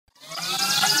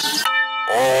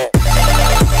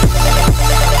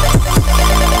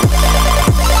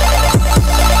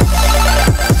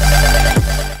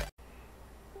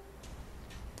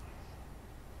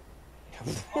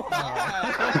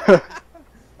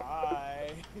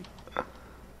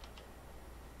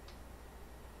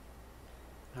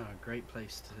great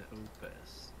place to all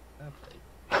best.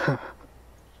 Lovely.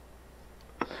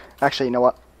 Actually, you know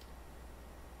what?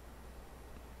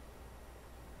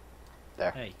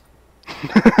 There. Hey.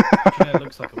 Yeah, it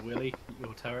looks like a willy,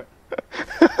 your turret.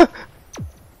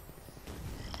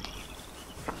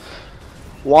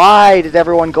 Why did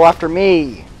everyone go after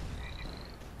me?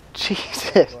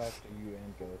 Jesus. Go after you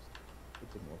and Ghost.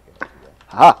 It didn't work out too well.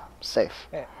 Ah, safe.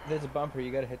 Hey, there's a bumper.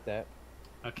 You gotta hit that.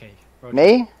 Okay, Roger.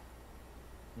 Me?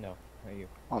 No, not you.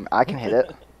 I can hit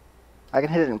it. I can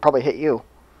hit it and probably hit you.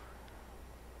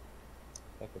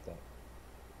 Fuck with that.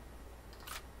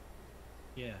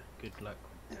 Yeah, good luck.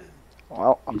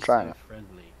 Well, I'm You're trying so it.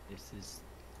 friendly. This is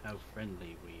how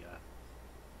friendly we are.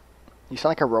 You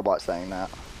sound like a robot saying that.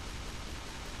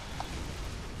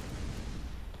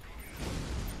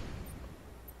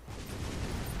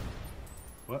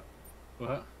 What?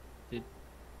 What?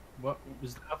 What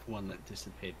was the other one that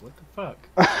disappeared? What the fuck?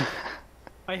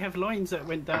 I have lines that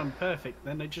went down perfect,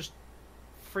 then they just...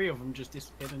 3 of them just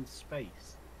disappeared into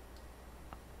space.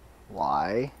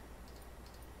 Why?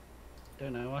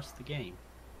 Don't know, ask the game.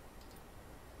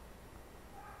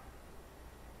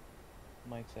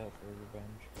 Mike's out for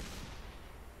revenge.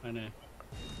 I know.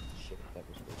 Shit, that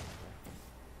was good.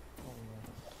 Oh,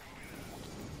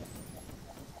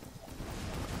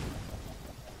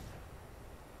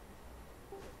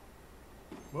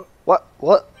 What? What?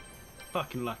 What?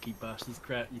 Fucking lucky bastards,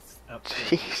 crowd is up there.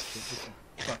 Jeez. This is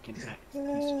a fucking act. Piece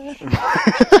of shit.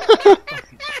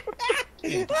 Fucking-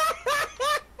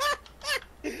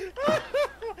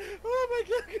 oh my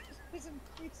god, there's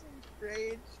a piece of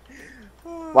rage.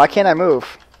 Why can't I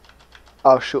move?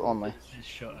 Oh, shoot only. It's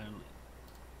shot only.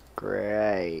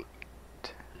 Great.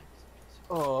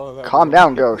 Oh, that Calm was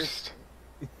down, good. Ghost.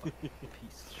 Piece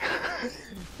of shit.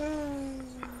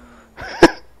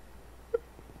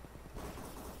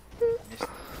 Missed the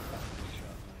fucking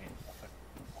shot, mate. Fuck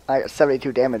I got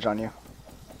 72 damage on you.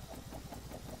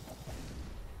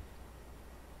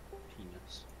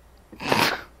 penis.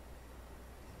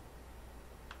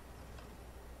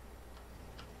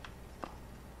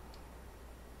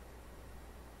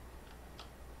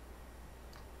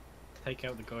 Take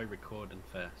out the guy recording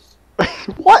first,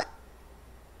 What?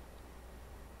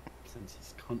 since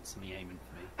he's constantly aiming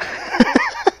for me.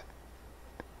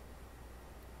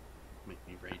 Make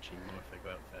me raging more if I go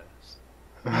out first.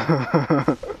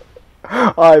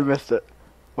 Oh, I missed it.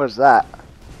 What is that?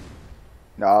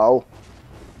 No.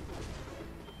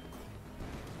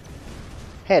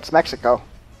 Hey, it's Mexico.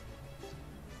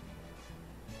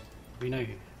 We know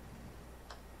who.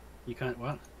 You can't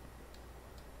what?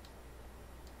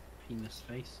 Penis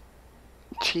face?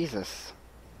 Jesus.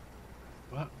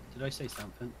 What? Did I say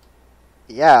something?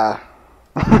 Yeah.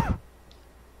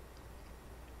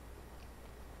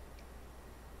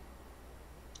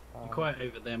 You're quiet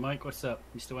over there, Mike. What's up?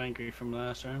 You still angry from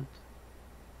last round?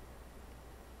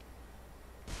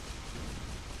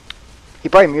 He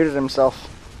probably muted himself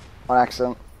on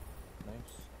accident. Nice.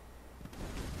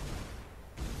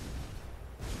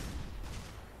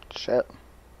 Shit.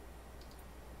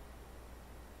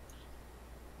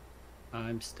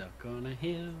 I'm stuck on a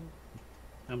hill.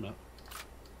 I'm not.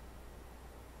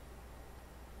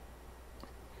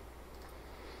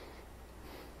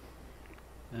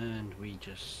 And we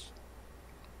just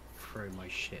throw my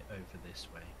shit over this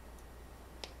way.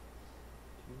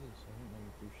 Jesus, I didn't know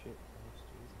you threw shit.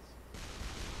 Jesus.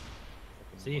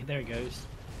 Fucking See, there it goes.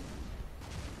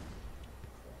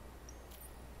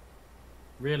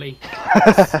 Really?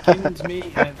 Skinned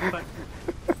me and fuck.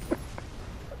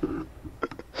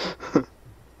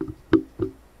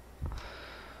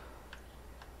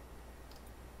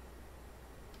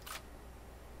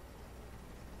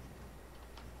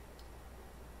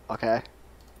 Okay.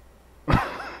 How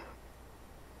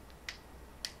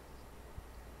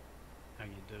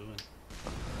you doing?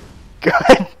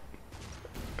 Good.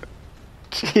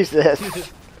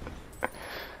 Jesus.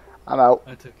 I'm out.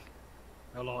 I took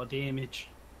a lot of damage.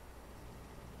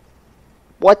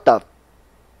 What the?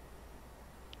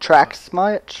 Tracks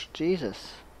much?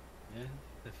 Jesus. Yeah,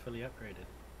 they're fully upgraded.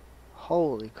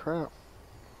 Holy crap.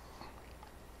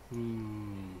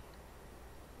 Hmm.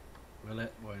 Will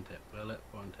it? Won't it? Will it?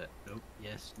 Won't it? Nope.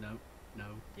 Yes. No. No.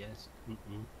 Yes.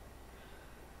 Mm-mm.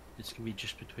 It's gonna be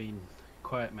just between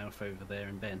Quiet Mouth over there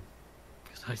and Ben,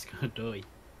 because I was gonna die.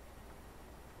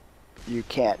 You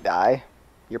can't die.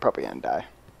 You're probably gonna die.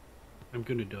 I'm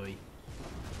gonna die.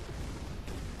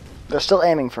 They're still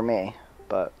aiming for me,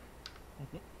 but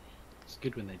It's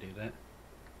good when they do that.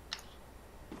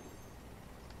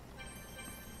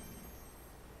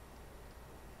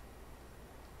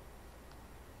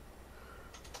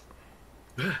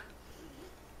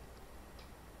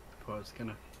 Thought I was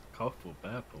gonna cough or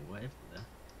burp or whatever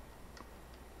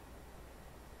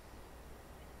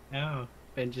there. Oh,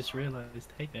 Ben just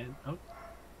realised. Hey Ben. Oh,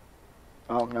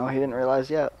 Oh, no, he didn't realize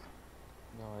yet.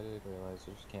 No, I did realize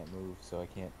I just can't move, so I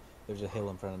can't. There's a hill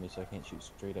in front of me, so I can't shoot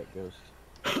straight at ghosts.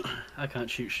 I can't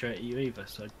shoot straight at you either,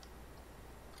 so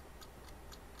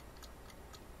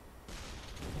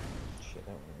Shit,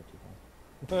 that went way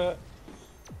too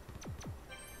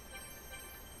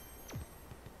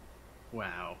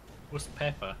wow. What's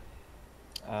pepper?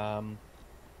 far.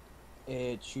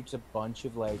 It shoots a bunch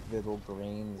of like little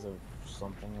grains of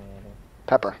something or other.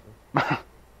 Pepper.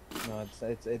 No,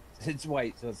 it's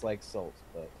white, so it's like salt,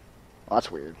 but Well,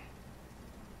 that's weird.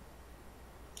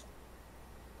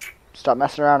 Stop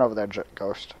messing around over there,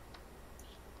 Ghost.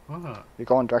 What? You're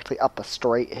going directly up a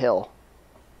straight hill.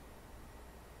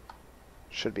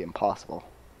 Should be impossible.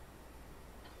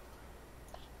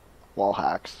 Wall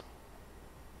hacks.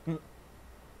 What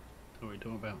are we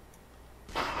talking about?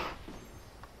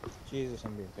 Jesus,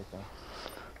 I'm being picked on.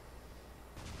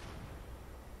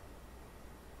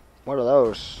 What are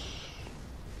those?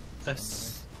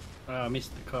 That's. Oh, I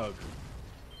missed the cog.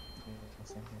 Yeah,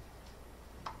 same here.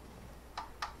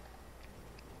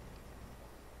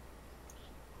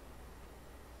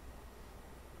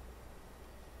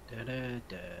 Da da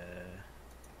da.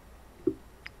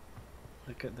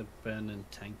 Look at the burning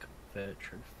tank of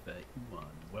Virtue 31.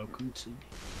 Welcome to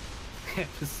the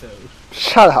episode.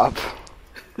 Shut up.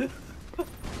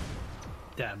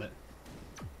 Damn it.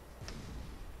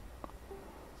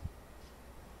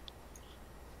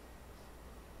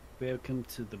 Welcome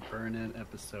to the burn-in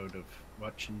episode of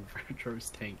watching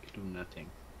Virtue's tank do nothing.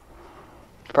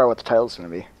 That's probably what the title's gonna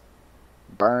be.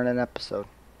 Burn an episode.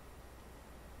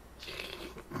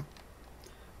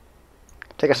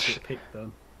 Take a. Get picked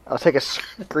on. I'll take a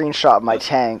screenshot of my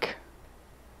tank.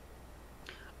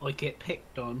 I get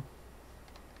picked on.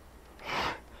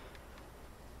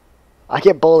 I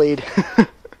get bullied.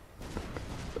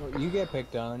 Well, you get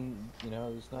picked on, you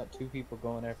know, there's not two people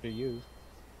going after you.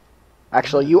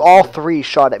 Actually, you all three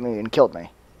shot at me and killed me.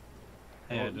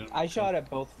 Hey, Well, I shot at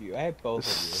both of you. I had both of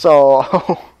you.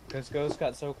 So. Because Ghost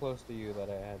got so close to you that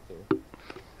I had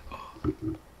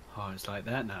to. Oh, it's like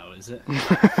that now, is it?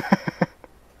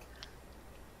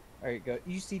 Alright, go.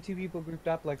 You see two people grouped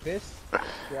up like this?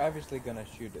 You're obviously gonna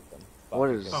shoot at them. What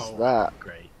is Oh, that?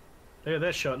 Great. Look at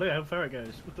that shot. Look how far it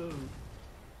goes. Woohoo.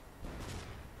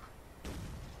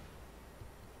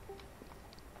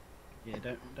 Yeah,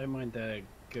 don't mind the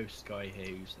ghost guy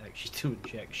here who's actually doing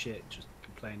jack shit, just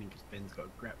complaining because Ben's got a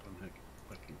grappling hook.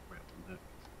 Fucking grappling hook.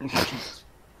 Jesus.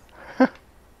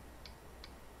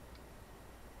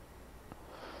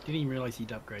 Didn't even realise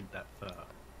he'd upgrade that far.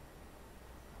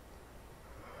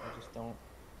 I just don't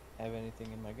have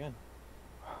anything in my gun.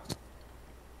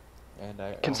 And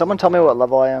I Can only someone tell me what have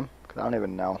level I am? Because I don't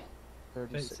even know.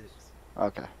 36. 36.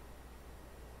 Okay.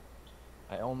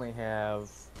 I only have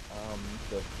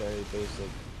the very basic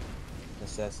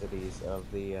necessities of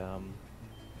the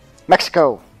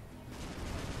Mexico!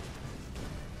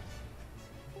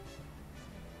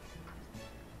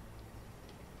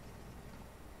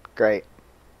 Great.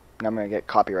 Now I'm gonna get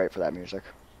copyright for that music.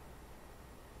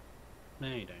 No,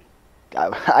 you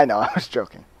don't. I know, I was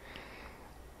joking.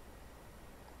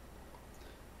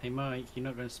 Hey Mike, you're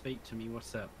not going to speak to me.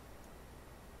 What's up?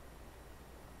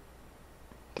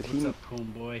 What's up,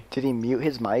 homeboy? Did he mute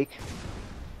his mic?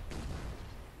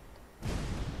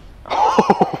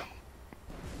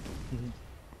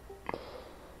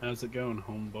 How's it going,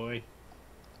 homeboy?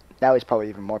 Now he's probably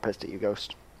even more pissed at you,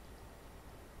 Ghost.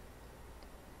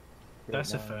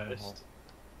 That's a first.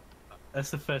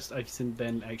 That's the first I've seen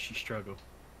Ben actually struggle.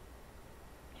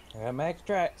 I got max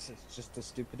tracks. It's just a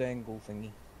stupid angle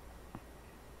thingy.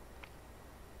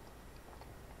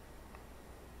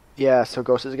 Yeah, so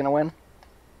Ghost is gonna win?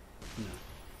 No.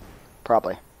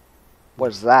 Probably. What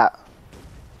is that?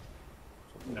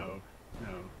 No.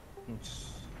 No.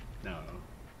 No.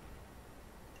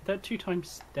 Did that 2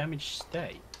 times damage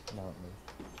stay? No, it moved.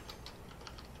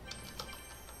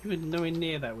 You were nowhere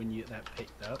near that when you that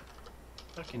picked up.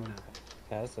 Fucking hell.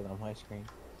 Has it on my screen.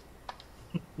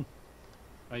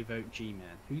 I vote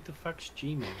G-Man. Who the fuck's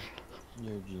G-Man?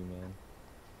 You're G-Man.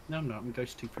 No, I'm not. I'm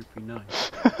Ghost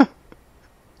 2339.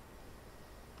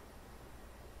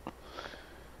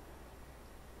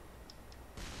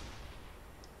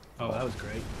 Oh, that was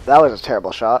great. That was a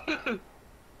terrible shot.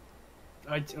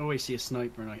 I always see a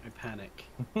sniper and I panic.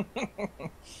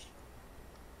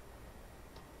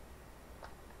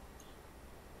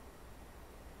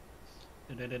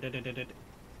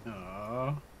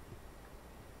 Aww.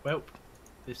 Well,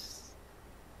 it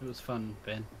was fun,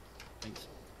 Ben. Thanks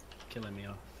for killing me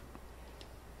off.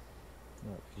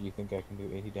 Do you think I can do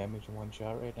 80 damage in one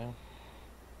shot right now?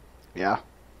 Yeah.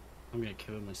 I'm gonna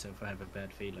kill myself. I have a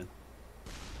bad feeling.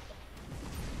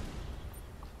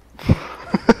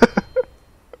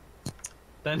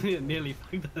 That nearly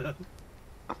fucked up.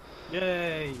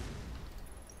 Yay!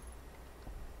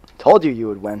 Told you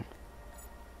would win.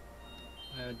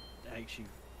 I actually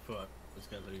thought I was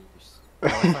gonna lose.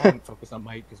 Well, if I hadn't focused on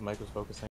Mike, because Mike was focusing